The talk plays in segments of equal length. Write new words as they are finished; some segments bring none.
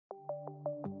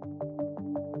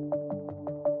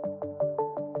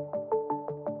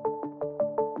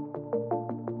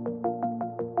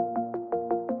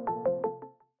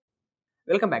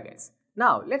Welcome back, guys.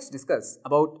 Now let's discuss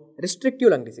about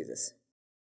restrictive lung diseases.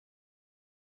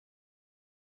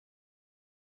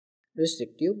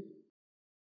 Restrictive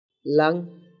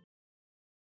lung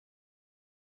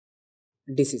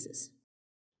diseases.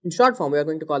 In short form, we are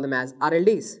going to call them as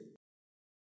RLDs.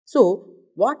 So,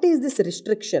 what is this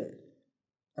restriction?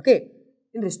 Okay,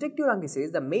 in restrictive lung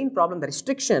disease, the main problem, the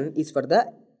restriction is for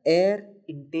the air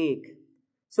intake.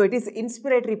 So, it is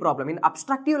inspiratory problem. In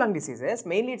obstructive lung diseases,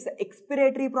 mainly it's the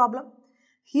expiratory problem.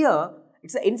 Here,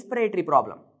 it's the inspiratory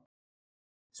problem.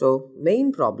 So,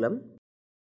 main problem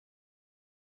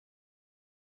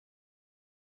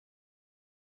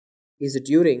is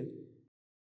during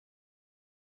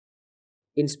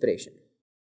inspiration.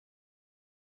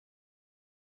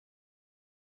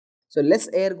 So, less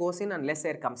air goes in and less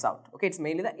air comes out. Okay, it's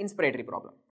mainly the inspiratory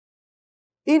problem.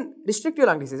 In restrictive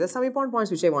lung diseases, some important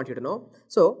points which I want you to know.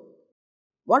 So,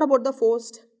 what about the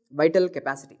forced vital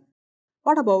capacity?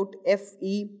 What about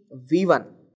FEV1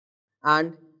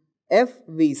 and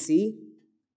FEV1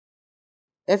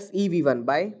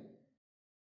 by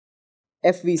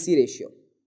FVC ratio?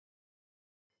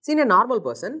 See, in a normal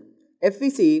person,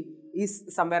 FVC is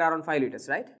somewhere around 5 liters,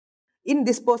 right? In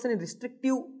this person, in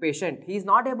restrictive patient, he is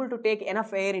not able to take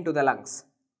enough air into the lungs.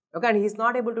 Okay, and he is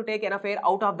not able to take enough air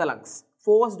out of the lungs.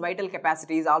 Forced vital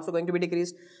capacity is also going to be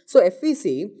decreased. So,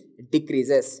 FVC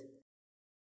decreases.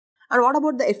 And what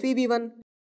about the FEV1?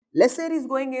 Less air is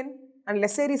going in and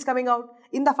less air is coming out.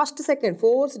 In the first second,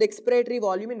 forced expiratory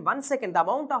volume in 1 second, the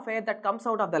amount of air that comes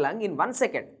out of the lung in 1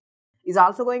 second is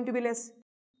also going to be less.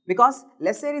 Because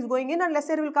less air is going in and less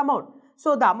air will come out.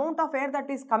 So, the amount of air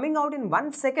that is coming out in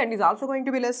 1 second is also going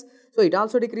to be less. So, it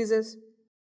also decreases.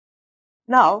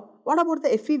 Now, what about the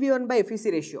FEV1 by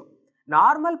FVC ratio?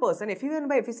 Normal person, FEV1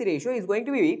 by FVC ratio is going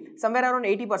to be somewhere around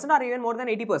 80% or even more than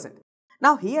 80%.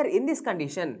 Now, here in this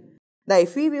condition, the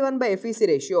FEV1 by FVC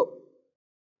ratio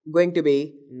going to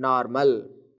be normal.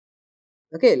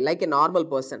 Okay, like a normal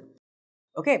person.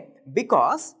 Okay,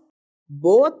 because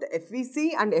both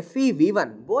FVC and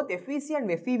FEV1, both FVC and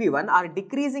FEV1 are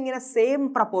decreasing in a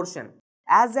same proportion.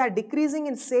 As they are decreasing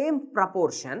in same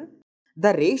proportion,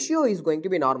 the ratio is going to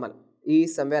be normal,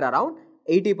 is somewhere around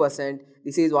 80%.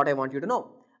 This is what I want you to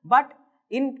know. But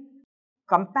in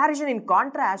comparison, in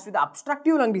contrast with the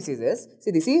obstructive lung diseases, see,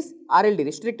 this is RLD,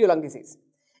 restrictive lung disease.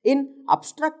 In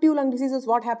obstructive lung diseases,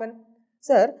 what happened?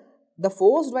 Sir, the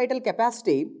forced vital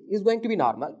capacity is going to be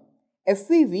normal.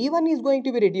 FEV1 is going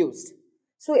to be reduced.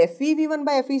 So, FEV1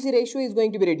 by FVC ratio is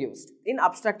going to be reduced in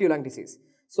obstructive lung disease.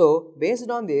 So, based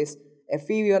on this,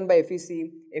 FEV1 by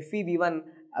FVC, FEV1,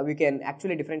 we can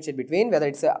actually differentiate between whether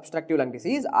it's a obstructive lung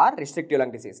disease or restrictive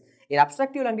lung disease. In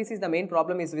obstructive lung disease, the main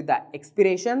problem is with the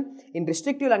expiration. In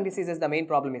restrictive lung diseases, the main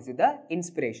problem is with the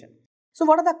inspiration. So,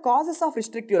 what are the causes of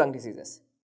restrictive lung diseases?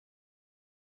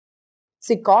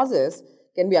 See, causes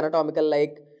can be anatomical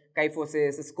like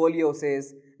kyphosis,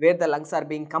 scoliosis, where the lungs are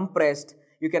being compressed.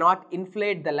 You cannot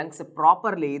inflate the lungs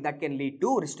properly, that can lead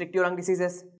to restrictive lung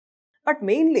diseases. But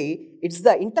mainly, it's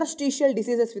the interstitial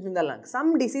diseases within the lung.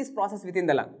 Some disease process within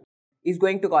the lung is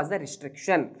going to cause the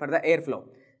restriction for the airflow.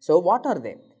 So, what are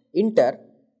they?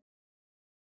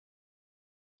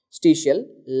 Interstitial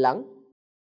lung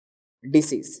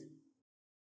disease.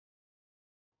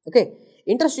 Okay,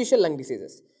 interstitial lung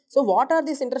diseases. So, what are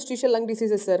these interstitial lung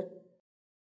diseases, sir?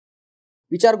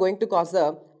 Which are going to cause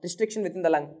the restriction within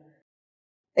the lung?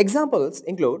 Examples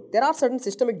include, there are certain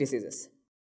systemic diseases.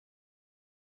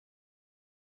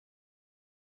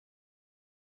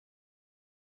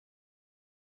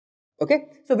 Okay,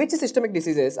 so which systemic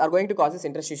diseases are going to cause this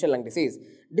interstitial lung disease?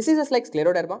 Diseases like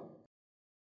scleroderma.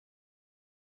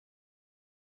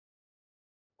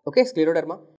 Okay,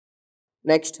 scleroderma.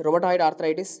 Next, rheumatoid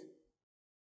arthritis.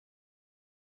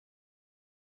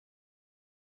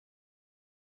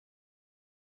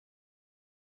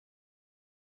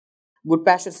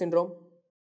 Goodpasture syndrome.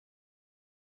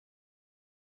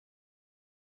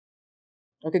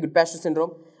 Okay, Goodpasture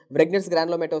syndrome. Wegener's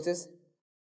granulomatosis.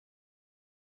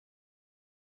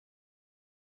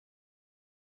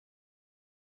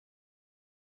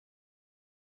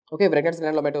 Okay, Wegener's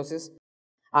granulomatosis.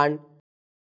 And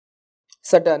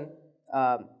certain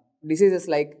diseases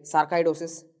like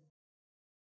sarcoidosis.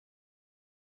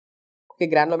 Okay,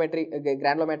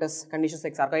 granulomatous conditions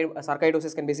like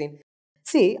sarcoidosis can be seen.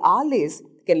 See, all these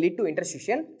can lead to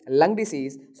interstitial lung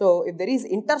disease. So, if there is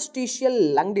interstitial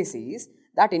lung disease,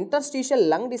 that interstitial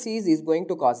lung disease is going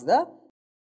to cause the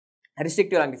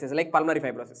restrictive lung disease like pulmonary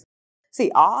fibrosis. See,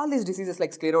 all these diseases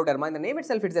like scleroderma, in the name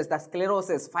itself it says that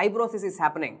sclerosis, fibrosis is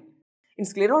happening. In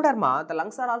scleroderma, the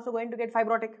lungs are also going to get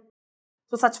fibrotic.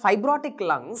 So, such fibrotic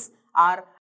lungs are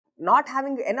not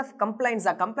having enough compliance,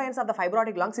 the compliance of the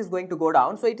fibrotic lungs is going to go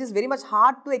down. So, it is very much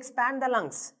hard to expand the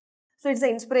lungs. So, it is the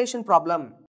inspiration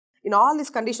problem. In all these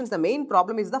conditions, the main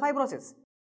problem is the fibrosis.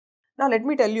 Now, let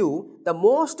me tell you, the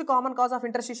most common cause of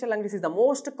interstitial lung disease, the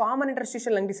most common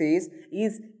interstitial lung disease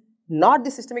is not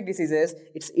the systemic diseases,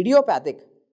 it is idiopathic.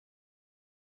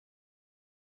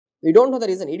 We don't know the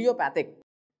reason, idiopathic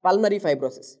pulmonary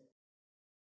fibrosis.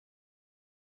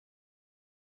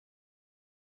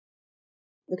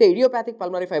 Okay, idiopathic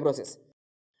pulmonary fibrosis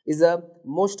is the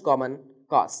most common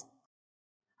cause.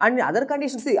 And in other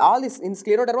conditions, see, all this in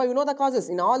scleroderma, you know the causes.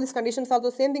 In all these conditions, also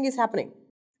same thing is happening.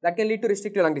 That can lead to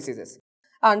restrictive lung diseases.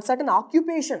 And certain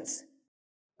occupations,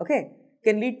 okay,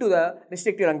 can lead to the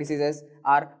restrictive lung diseases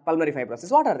or pulmonary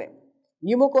fibrosis. What are they?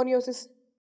 Pneumoconiosis,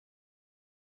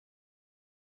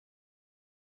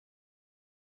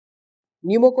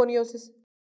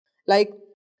 like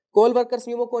coal workers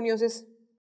pneumoconiosis,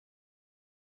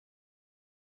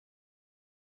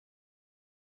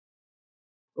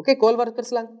 okay, coal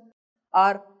workers lung,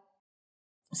 or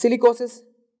silicosis,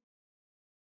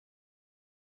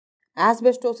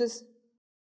 asbestosis,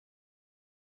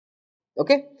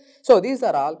 okay. So, these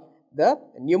are all the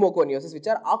pneumoconiosis which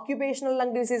are occupational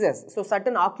lung diseases. So,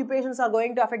 certain occupations are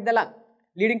going to affect the lung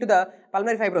leading to the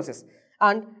pulmonary fibrosis,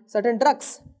 and certain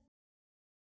drugs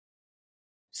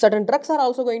are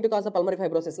also going to cause the pulmonary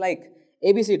fibrosis, like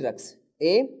ABC drugs,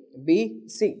 A, B,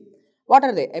 C. What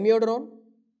are they? Amiodarone,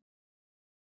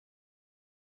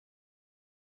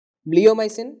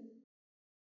 bleomycin,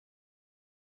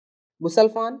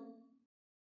 busulfan,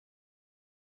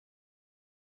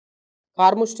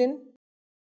 carmustine,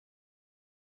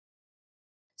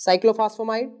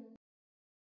 cyclophosphamide,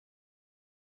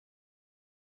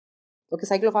 okay,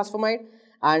 cyclophosphamide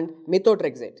and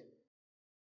methotrexate.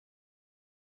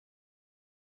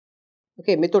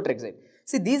 Okay, methotrexate.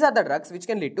 See, these are the drugs which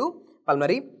can lead to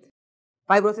pulmonary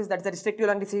fibrosis, that is the restrictive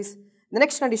lung disease. The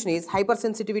next condition is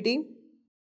hypersensitivity,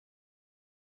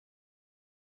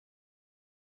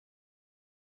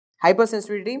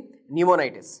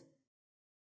 pneumonitis.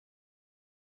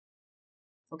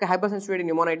 Okay, hypersensitivity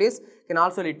pneumonitis can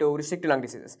also lead to restrictive lung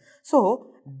diseases.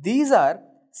 So, these are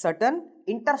certain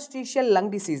interstitial lung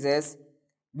diseases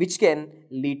which can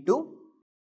lead to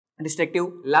restrictive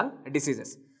lung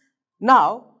diseases.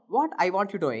 Now, what I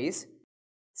want you to know is,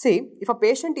 see, if a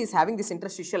patient is having this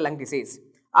interstitial lung disease,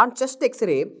 on chest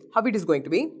X-ray, how it is going to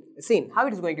be seen?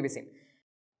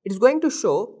 It is going to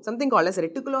show something called as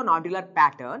reticulonodular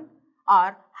pattern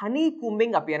or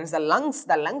honeycombing appearance. The lung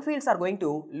fields are going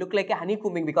to look like a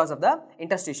honeycombing because of the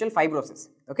interstitial fibrosis.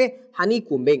 Okay,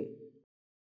 honeycombing.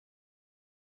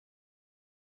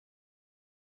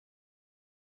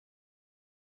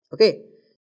 Okay.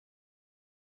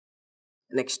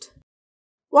 Next,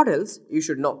 what else you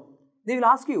should know? They will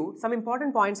ask you some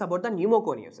important points about the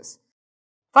pneumoconiosis.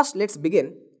 First, let's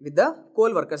begin with the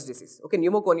coal workers disease. Okay,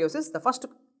 pneumoconiosis. The first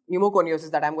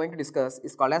pneumoconiosis that I am going to discuss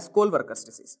is called as coal workers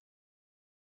disease.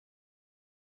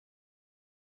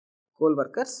 Coal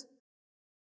workers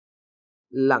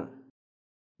lung,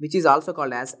 which is also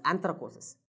called as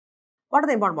anthracosis. What are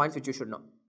the important points which you should know?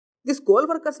 This coal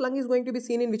workers lung is going to be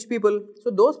seen in which people?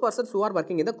 So, those persons who are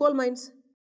working in the coal mines.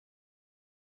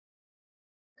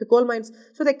 The coal mines.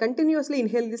 So, they continuously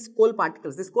inhale these coal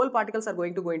particles. These coal particles are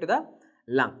going to go into the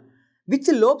lung. Which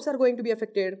lobes are going to be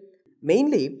affected?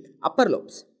 Mainly upper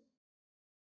lobes.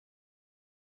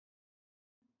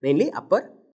 Mainly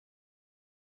upper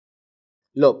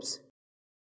lobes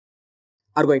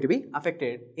are going to be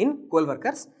affected in coal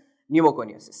workers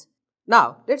pneumoconiosis.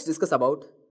 Now, let's discuss about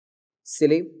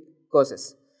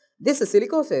silicosis. This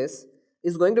silicosis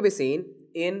is going to be seen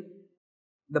in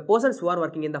the persons who are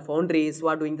working in the foundries, who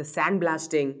are doing the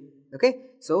sandblasting. Okay,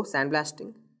 so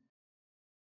sandblasting,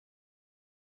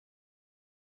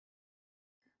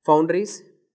 foundries,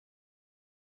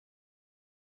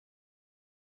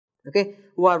 okay,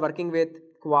 who are working with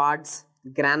quartz,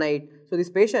 granite. So, these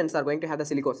patients are going to have the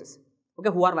silicosis, okay,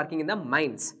 who are working in the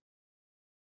mines.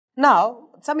 Now,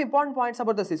 some important points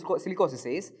about the silicosis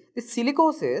is, this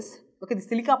silicosis, okay, the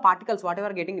silica particles, whatever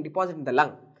are getting deposited in the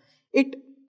lung, it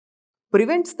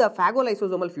prevents the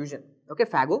phagolysosomal fusion, okay,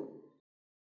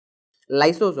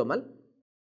 phagolysosomal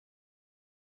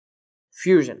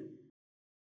fusion.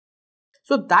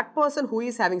 So, that person who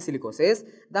is having silicosis,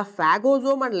 the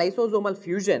phagosome and lysosomal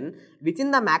fusion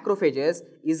within the macrophages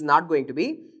is not going to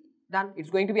be done, it is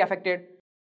going to be affected.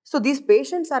 So, these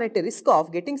patients are at a risk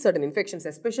of getting certain infections,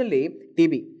 especially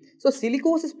TB. So,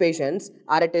 silicosis patients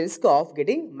are at a risk of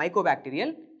getting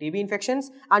mycobacterial TB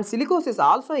infections, and silicosis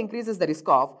also increases the risk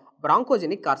of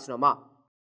bronchogenic carcinoma.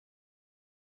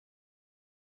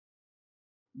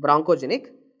 bronchogenic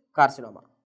carcinoma.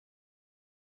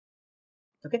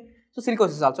 Okay, so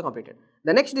silicosis is also completed.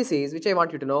 The next disease which I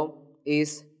want you to know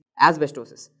is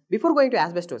asbestosis. Before going to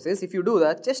asbestosis, if you do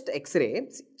the chest X-ray,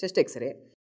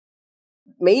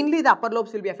 mainly the upper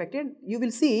lobes will be affected. You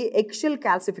will see eggshell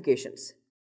calcifications.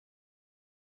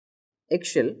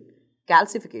 Eggshell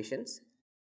calcifications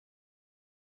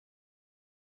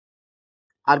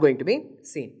are going to be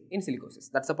seen in silicosis.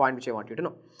 That's the point which I want you to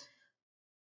know.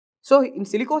 So, in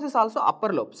silicosis also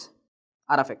upper lobes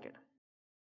are affected.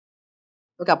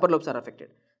 Okay, upper lobes are affected.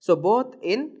 So, both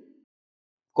in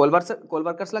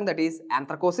Kohlwerker's lung, that is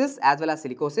anthracosis, as well as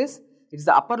silicosis, it is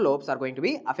the upper lobes are going to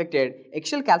be affected.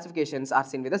 Eggshell calcifications are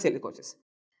seen with the silicosis.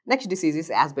 Next disease is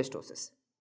asbestosis.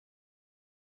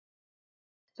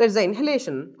 So, it is the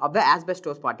inhalation of the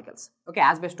asbestos particles. Okay,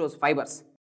 asbestos fibers.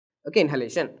 Okay,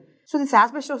 inhalation. So, this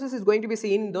asbestosis is going to be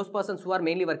seen in those persons who are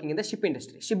mainly working in the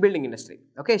shipbuilding industry.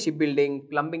 Okay, shipbuilding,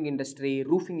 plumbing industry,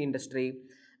 roofing industry.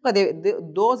 But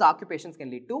those occupations can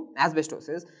lead to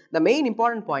asbestosis. The main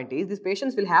important point is these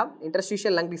patients will have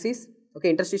interstitial lung disease.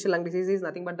 Okay, interstitial lung disease is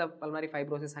nothing but the pulmonary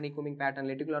fibrosis, honeycombing pattern,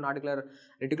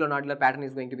 reticulonodular pattern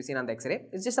is going to be seen on the X-ray.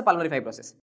 It's just a pulmonary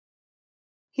fibrosis.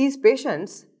 These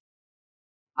patients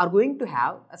are going to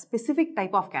have a specific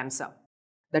type of cancer,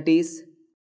 that is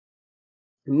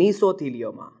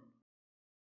mesothelioma.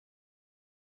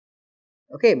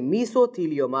 Okay,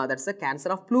 mesothelioma, that's the cancer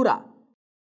of pleura.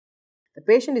 The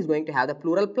patient is going to have the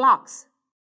pleural plaques.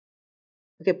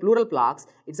 Okay, pleural plaques,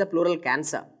 it's a pleural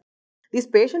cancer. This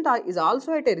patient is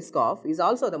also at a risk of,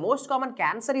 the most common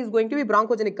cancer is going to be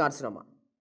bronchogenic carcinoma.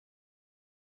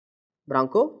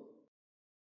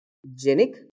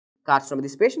 Bronchogenic carcinoma.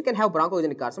 This patient can have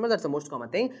bronchogenic carcinoma, that's the most common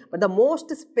thing. But the most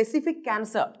specific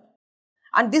cancer,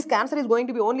 and this cancer is going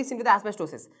to be only seen with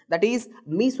asbestosis, that is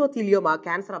mesothelioma,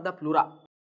 cancer of the pleura.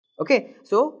 Okay,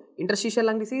 so interstitial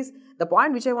lung disease. The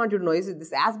point which I want you to know is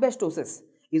this asbestosis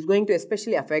is going to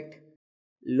especially affect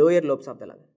lower lobes of the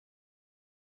lung.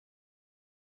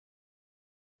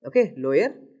 Okay,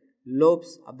 lower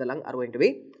lobes of the lung are going to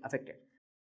be affected.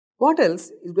 What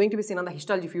else is going to be seen on the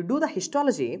histology? If you do the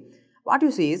histology, what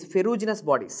you see is ferruginous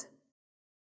bodies.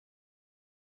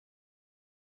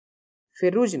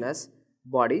 Ferruginous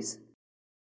bodies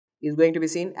is going to be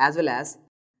seen, as well as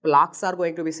plaques are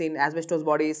going to be seen, asbestos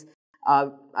bodies,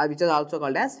 which are also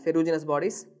called as ferruginous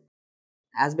bodies,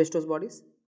 asbestos bodies,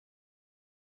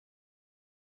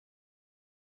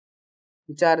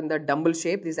 which are in the dumbbell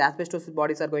shape. These asbestos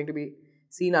bodies are going to be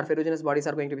seen, or ferruginous bodies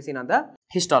are going to be seen on the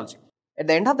histology. At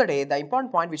the end of the day, the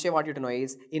important point which I want you to know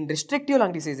is in restrictive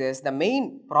lung diseases, the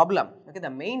main problem,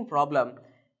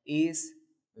 is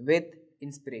with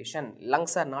inspiration.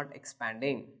 Lungs are not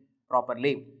expanding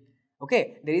properly.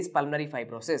 Okay, there is pulmonary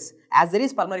fibrosis. As there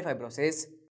is pulmonary fibrosis,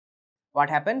 what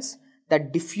happens? The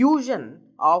diffusion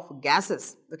of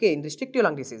gases. Okay, in restrictive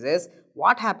lung diseases,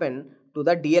 what happened to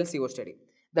the DLCO study?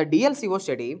 The DLCO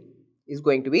study is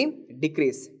going to be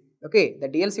decreased. Okay, the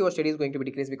DLCO study is going to be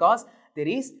decreased because there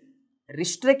is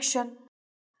restriction.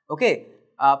 Okay,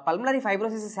 pulmonary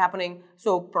fibrosis is happening,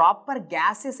 so proper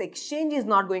gases exchange is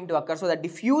not going to occur. So the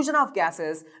diffusion of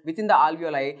gases within the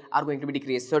alveoli are going to be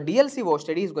decreased. So DLCO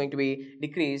study is going to be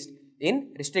decreased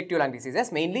in restrictive lung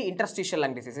diseases, mainly interstitial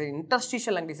lung diseases. In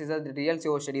interstitial lung diseases, the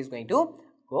DLCO study is going to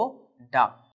go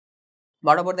down.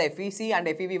 What about the FVC and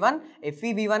FEV1?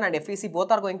 FEV1 and FVC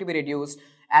both are going to be reduced.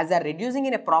 As they are reducing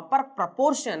in a proper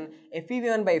proportion,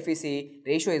 FEV1 by FVC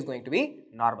ratio is going to be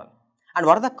normal. And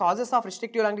what are the causes of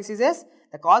restrictive lung diseases?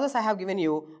 The causes I have given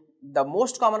you, the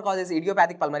most common cause is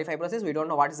idiopathic pulmonary fibrosis. We don't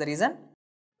know what is the reason.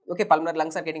 Okay, pulmonary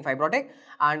lungs are getting fibrotic,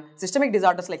 and systemic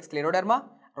disorders like scleroderma,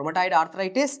 rheumatoid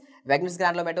arthritis, Wegener's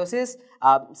granulomatosis,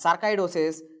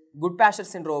 sarcoidosis, Goodpasture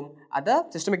syndrome are the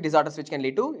systemic disorders which can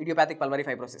lead to idiopathic pulmonary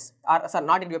fibrosis, or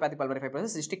not idiopathic pulmonary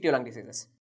fibrosis, restrictive lung diseases.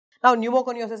 Now,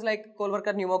 pneumoconiosis like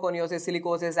Kohlwerker pneumoconiosis,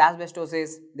 silicosis,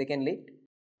 asbestosis, they can lead.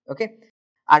 Okay,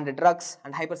 and drugs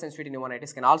and hypersensitivity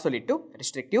pneumonitis can also lead to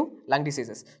restrictive lung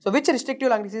diseases. So, which restrictive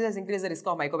lung diseases increase the risk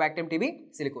of Mycobacterium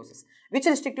TB? Silicosis. Which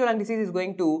restrictive lung disease is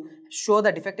going to show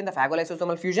the defect in the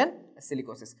phagolysosomal fusion?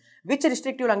 Silicosis. Which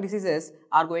restrictive lung diseases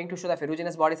are going to show the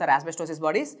ferruginous bodies or asbestosis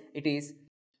bodies? It is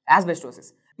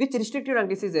asbestosis. Which restrictive lung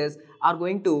diseases are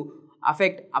going to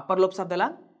affect upper lobes of the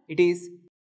lung? It is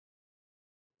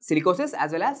silicosis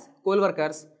as well as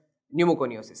Kohlwerker's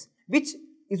pneumoconiosis. Which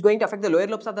is going to affect the lower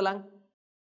lobes of the lung?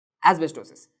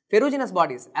 Asbestosis. Ferruginous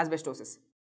bodies, asbestosis.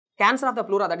 Cancer of the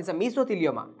pleura, that is a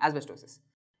mesothelioma, asbestosis.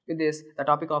 With this, the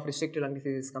topic of restrictive lung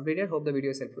disease is completed. Hope the video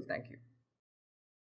is helpful. Thank you.